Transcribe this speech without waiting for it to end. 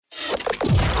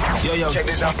Yo, check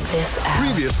this out.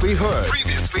 Previously heard.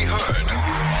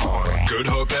 Good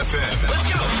Hope FM.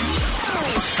 Let's go.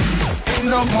 In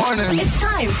the morning. It's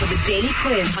time for the Daily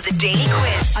Quiz.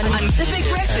 On Pacific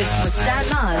Breakfast with Stan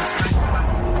Mars.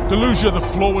 Delucia, the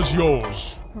floor is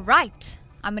yours. Right.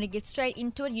 I'm going to get straight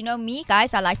into it. You know me,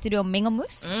 guys. I like to do a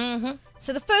mingamoose. Mm-hmm.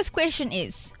 So the first question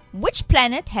is, which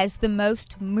planet has the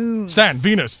most moons? Stan,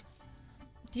 Venus.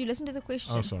 Do you listen to the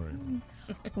question? Oh, sorry.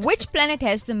 Which planet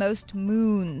has the most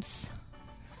moons?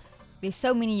 There's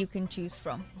so many you can choose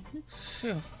from.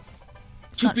 Sure.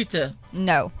 Jupiter.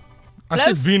 No. I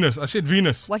said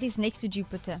Venus. What is next to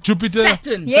Jupiter? Jupiter.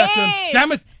 Saturn. Yes!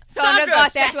 Damn it. Sandra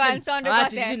got that Saturn. one. Sandra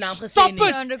got that. Stop it.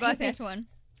 Sandra got that one.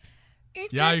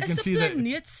 Yeah, you can see that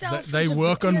they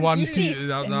work on one team.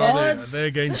 They're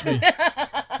against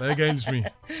me.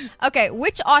 Okay,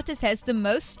 which artist has the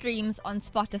most streams on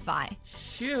Spotify?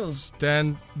 Sure.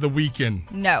 Stan the Weeknd.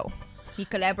 No. He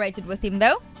collaborated with him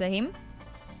though. So him?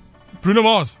 Bruno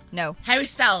Mars. No. Harry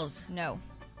Styles. No.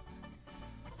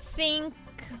 Think.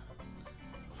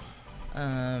 What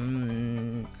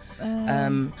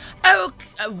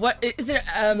is it?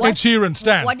 Ed Sheeran,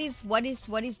 Stan. What is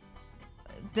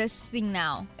this thing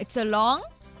now? It's a long.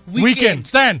 Weekend,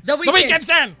 Stan. The Weekend,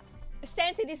 Stan.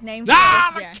 Stan said his name. The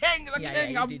first, king.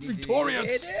 I'm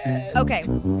victorious. Okay.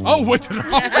 Oh, what?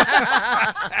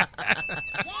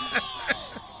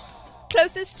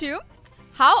 Closest to.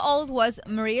 How old was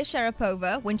Maria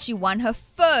Sharapova when she won her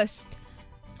first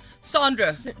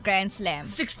Sandra. Grand Slam?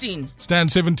 16. Stan,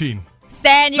 17.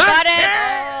 Stan, you got it.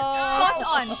 Yeah. Spot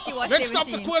on. She was Let's 17. stop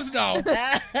the quiz now.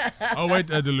 Oh, wait,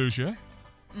 Delucia.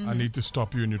 Mm-hmm. I need to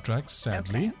stop you in your tracks,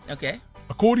 sadly. Okay.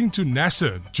 According to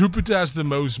NASA, Jupiter has the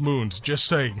most moons. Just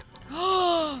saying.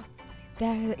 The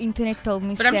internet told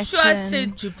me But I'm sure I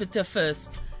said Jupiter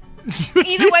first.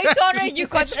 Either way, Sandra, you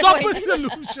got the Stop point. with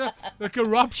Delucia. The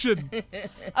corruption.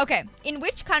 Okay. In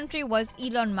which country was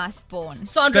Elon Musk born?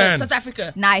 Sandra, Stan. South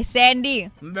Africa. Nice,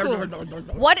 Sandy. Cool.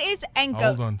 What is Angola?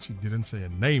 Hold on. She didn't say a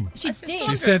name. She did.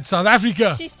 She said South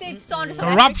Africa. She said Sandra.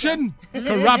 South Corruption. Africa.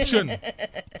 Corruption.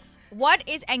 What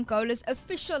is Angola's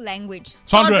official language?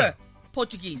 Sandra.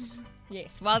 Portuguese.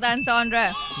 Yes, well done,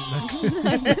 Sandra.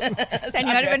 Sandra,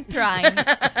 you're not even trying.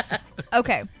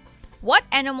 Okay. What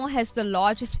animal has the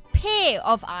largest pair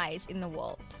of eyes in the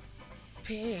world?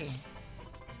 Pair.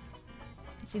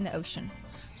 It's in the ocean.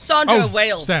 Sandra,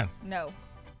 whale. Stan. No.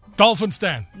 Dolphin,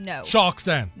 Stan. No. Shark,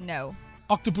 Stan. No.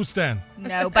 Octopus, Stan.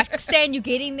 No, but Stan, you're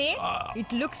getting there. It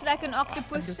looks like an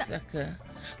octopus. Looks like a...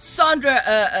 Sandra,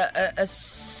 a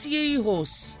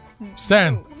seahorse.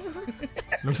 Stan.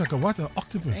 Looks like a what? An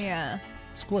octopus. Yeah.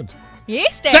 Squid.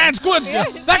 Yes, Stan. Stan Squid. Yeah,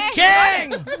 The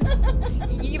king.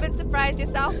 You even surprised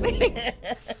yourself.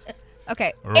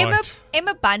 Okay. Right.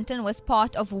 Emma Bunton was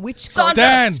part of which Sandra,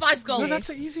 Stan. Spice Girls. No, that's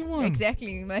an easy one.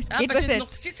 Exactly. You must get with it.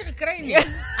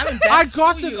 I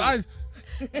got it.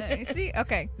 You see?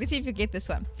 Okay. Let's see if you get this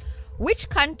one. Which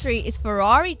country is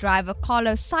Ferrari driver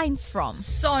Carlos Sainz from?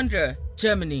 Sandra,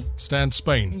 Germany. Stan,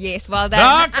 Spain. Yes, well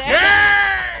done. The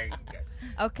king.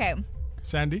 Okay.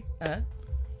 Sandy.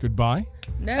 Goodbye.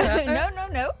 No.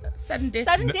 No. Sudden death.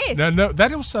 Sudden death. No,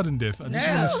 that was sudden death. I just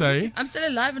want to say I'm still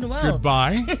alive and well.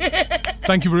 goodbye.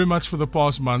 Thank you very much for the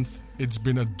past month. It's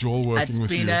been a joy working with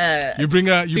you. You bring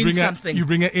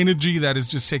an energy that is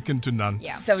just second to none.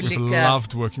 Yeah. So We've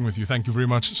loved working with you. Thank you very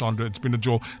much, Sandra. It's been a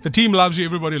joy. The team loves you.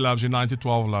 Everybody loves you. 9 to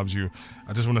 12 loves you.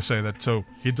 I just want to say that. So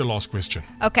hit the last question.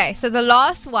 Okay, so the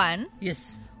last one.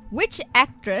 Yes. Which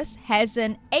actress has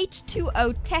an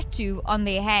H2O tattoo on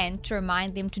their hand to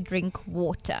remind them to drink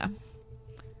water?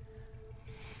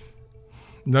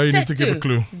 No, you need to give a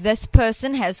clue. This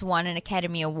person has won an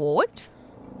Academy Award,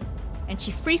 and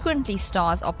she frequently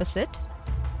stars opposite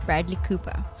Bradley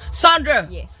Cooper. Sandra.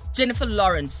 Yes. Jennifer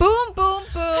Lawrence. Boom, boom,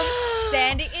 boom.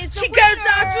 Sandy is the She winner. goes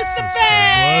out with the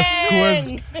bang. Worst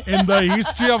quiz in the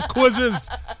history of quizzes.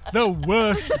 The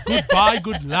worst. Goodbye,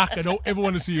 good luck. I don't ever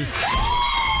want to see you.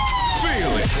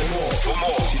 Feel it. For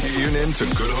more, tune in to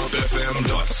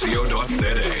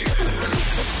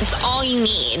goodhopefm.co.za. It's all you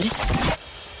need.